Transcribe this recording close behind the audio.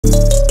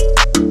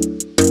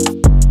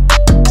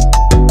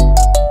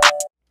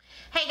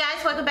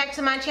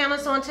to my channel.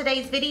 So in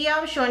today's video,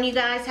 I'm showing you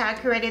guys how I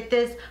created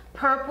this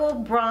purple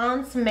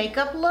bronze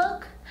makeup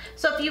look.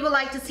 So if you would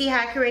like to see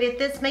how I created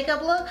this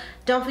makeup look,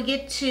 don't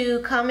forget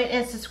to comment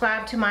and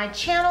subscribe to my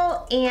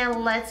channel,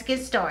 and let's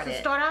get started. To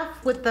start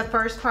off with the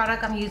first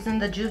product, I'm using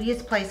the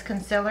Juvia's Place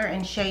Concealer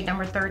in shade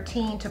number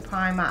 13 to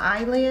prime my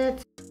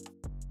eyelids.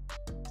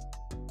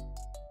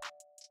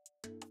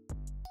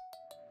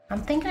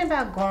 I'm thinking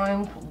about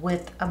going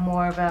with a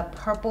more of a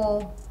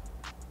purple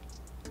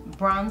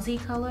bronzy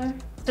color.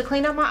 To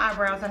clean up my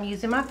eyebrows, I'm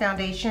using my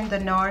foundation, the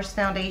NARS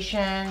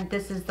foundation.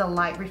 This is the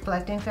light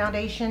reflecting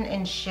foundation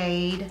in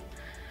shade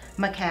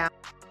MACAO.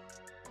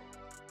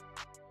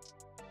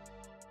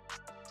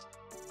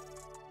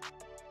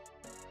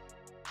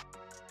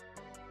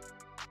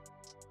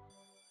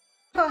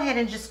 Go ahead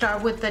and just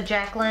start with the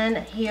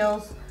Jaclyn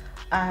Hill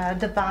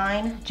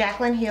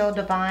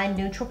Divine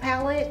neutral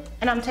palette,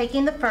 and I'm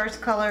taking the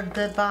first color,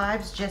 Good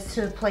Vibes, just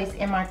to place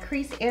in my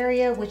crease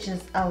area, which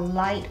is a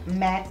light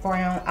matte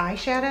brown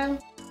eyeshadow.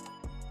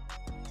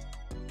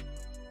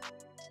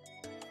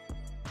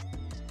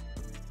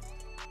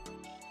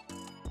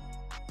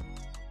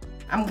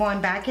 I'm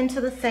going back into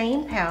the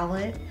same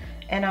palette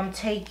and I'm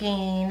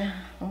taking,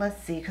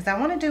 let's see, because I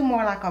want to do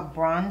more like a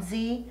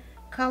bronzy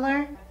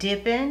color,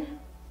 dipping.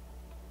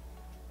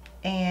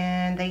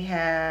 And they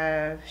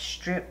have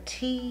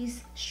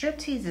Striptease.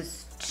 Striptease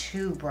is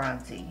too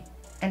bronzy.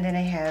 And then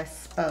they have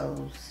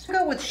Spose.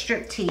 Go with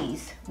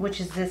Striptease, which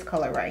is this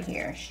color right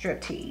here,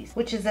 Striptease,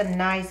 which is a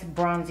nice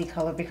bronzy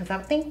color because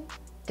I think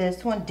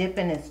this one,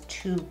 Dipping, is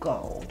too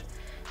gold.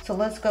 So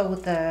let's go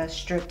with the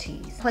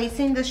Striptease.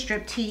 Placing the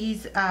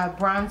Striptease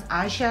bronze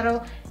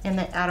eyeshadow in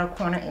the outer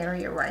corner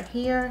area right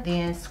here,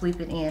 then sweep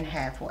it in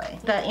halfway.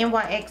 The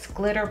NYX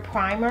Glitter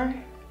Primer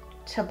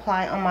to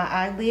apply on my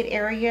eyelid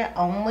area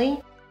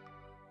only.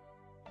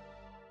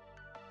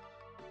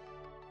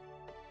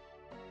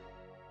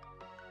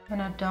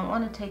 And I don't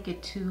want to take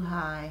it too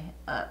high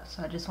up,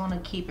 so I just want to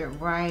keep it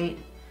right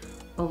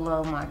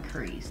below my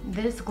crease.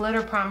 This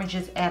glitter primer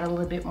just add a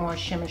little bit more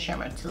shimmer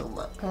to the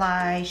look.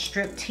 Apply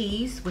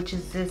Striptease, which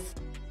is this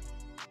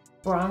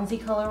bronzy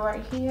color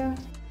right here.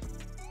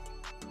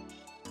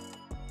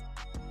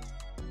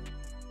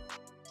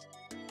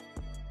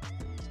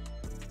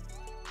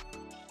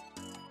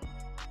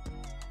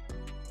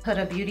 Put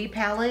a beauty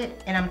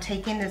palette, and I'm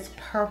taking this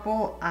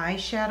purple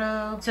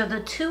eyeshadow. So the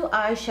two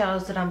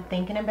eyeshadows that I'm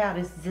thinking about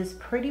is this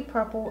pretty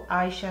purple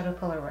eyeshadow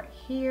color right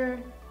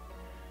here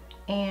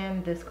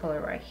and this color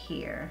right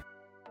here.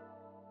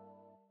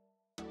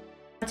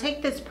 I'll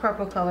take this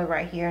purple color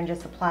right here and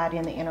just apply it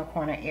in the inner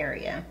corner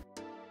area.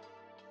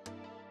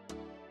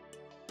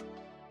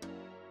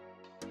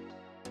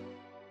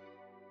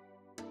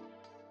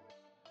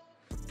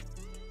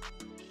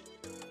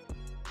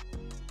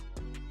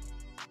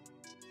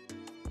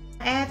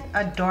 Add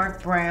a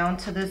dark brown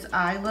to this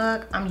eye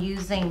look. I'm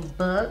using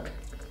Book,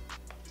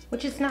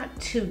 which is not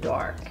too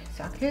dark.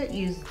 So I could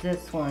use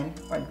this one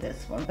or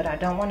this one, but I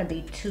don't want to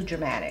be too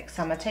dramatic.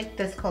 So I'm gonna take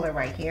this color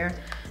right here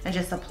and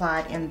just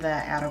apply it in the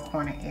outer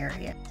corner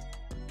area.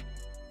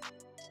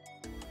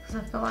 Because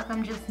I feel like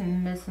I'm just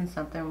missing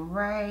something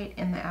right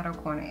in the outer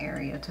corner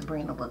area to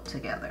bring the look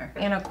together.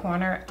 Inner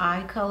corner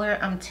eye color,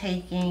 I'm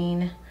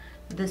taking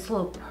this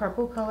little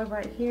purple color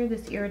right here,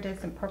 this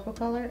iridescent purple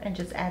color, and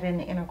just add it in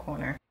the inner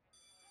corner.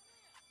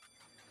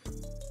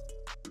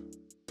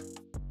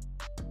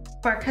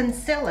 For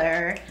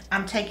concealer,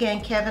 I'm taking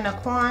Kevyn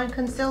Aucoin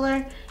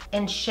concealer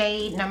in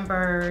shade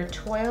number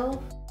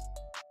 12.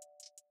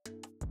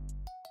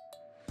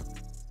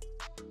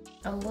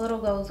 A little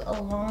goes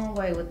a long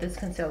way with this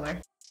concealer.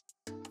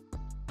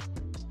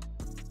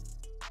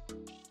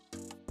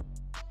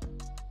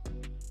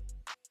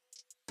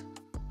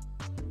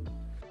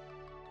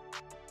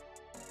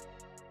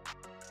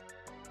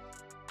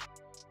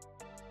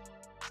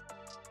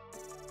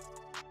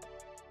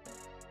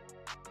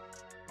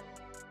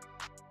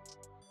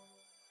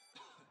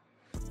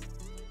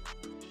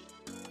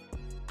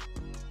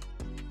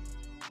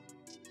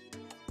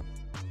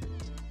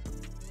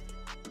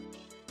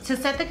 To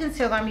set the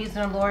concealer, I'm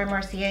using a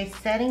Mercier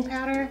setting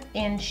powder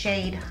in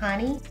shade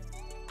Honey.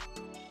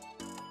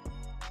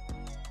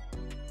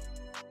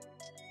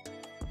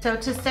 So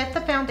to set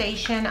the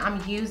foundation,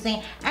 I'm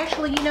using,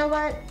 actually, you know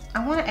what?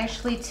 I want to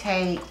actually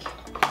take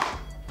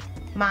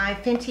my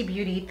Fenty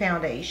Beauty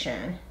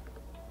foundation.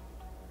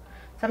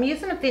 So I'm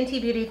using a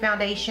Fenty Beauty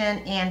foundation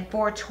in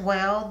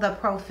 412, the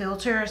Pro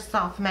Filter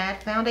Soft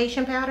Matte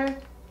Foundation Powder.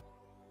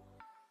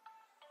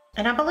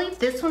 And I believe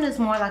this one is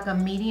more like a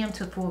medium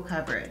to full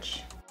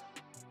coverage.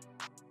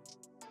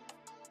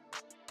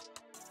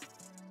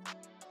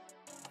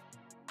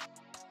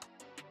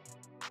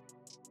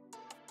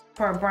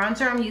 For a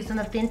bronzer, I'm using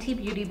the Fenty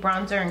Beauty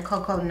bronzer in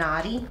Coco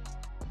Naughty.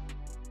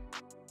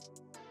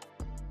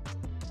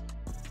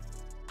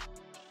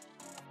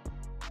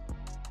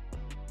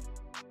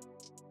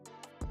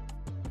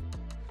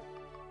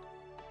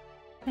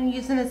 I'm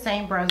using the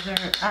same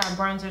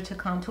bronzer to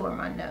contour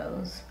my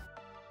nose.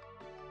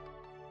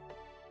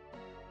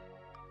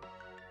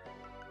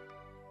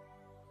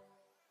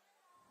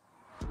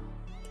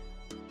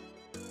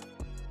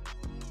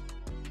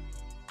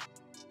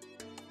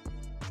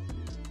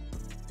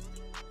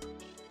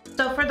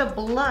 So for the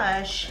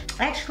blush,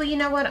 actually, you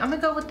know what? I'm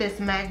gonna go with this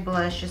MAC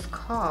blush. It's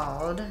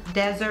called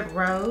Desert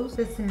Rose.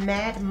 This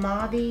matte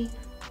mauvey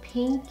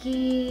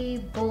pinky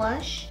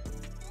blush.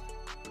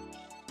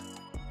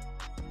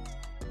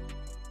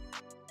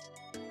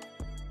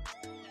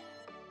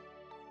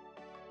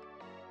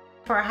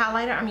 For a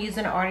highlighter, I'm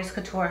using an Artist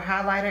Couture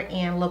highlighter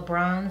in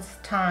LeBron's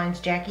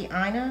Times Jackie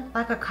Aina,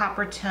 like a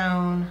copper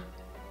tone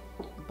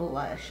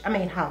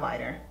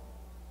highlighter.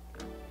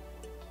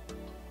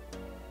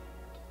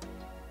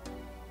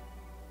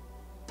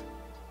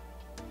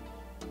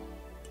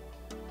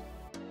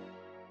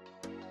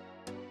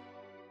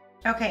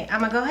 Okay, I'm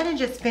gonna go ahead and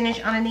just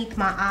finish underneath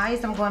my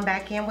eyes. I'm going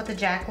back in with the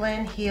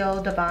Jaclyn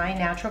Hill Divine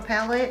Natural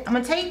Palette. I'm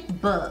gonna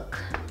take Book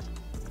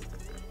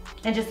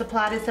and just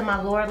apply this in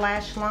my lower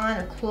lash line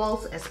as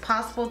close as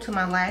possible to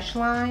my lash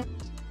line.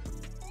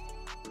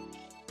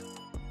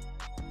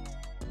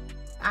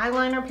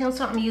 Eyeliner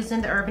pencil, I'm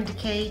using the Urban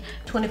Decay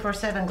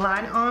 24/7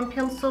 Glide On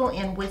pencil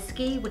in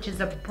Whiskey, which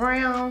is a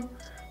brown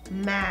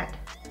matte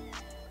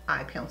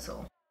eye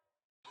pencil.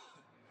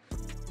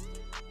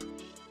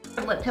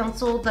 Lip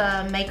pencil,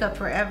 the Makeup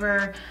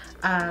Forever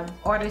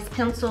Artist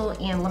Pencil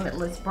in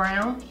Limitless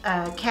Brown.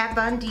 Kat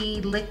Von D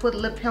liquid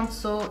lip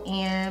pencil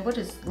in, what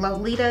is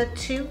Lolita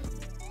II.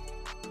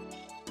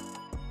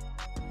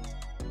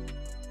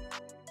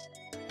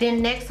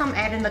 Then next I'm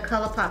adding the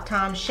Colourpop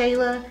Time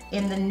Shayla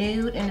in the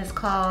nude, and it's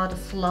called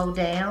Slow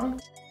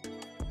Down.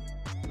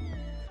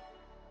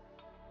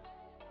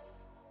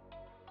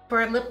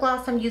 For a lip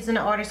gloss, I'm using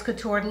the Artist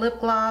Couture lip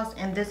gloss,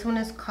 and this one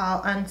is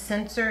called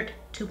Uncensored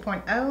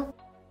 2.0.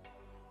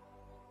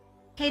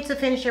 Okay, to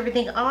finish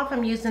everything off,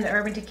 I'm using the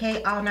Urban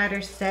Decay All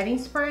Nighter Setting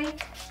Spray.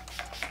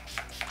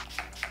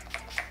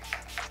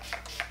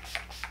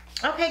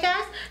 Okay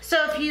guys,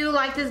 so if you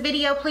like this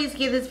video, please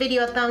give this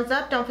video a thumbs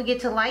up. Don't forget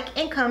to like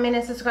and comment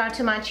and subscribe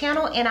to my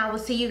channel, and I will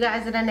see you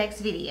guys in the next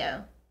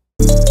video.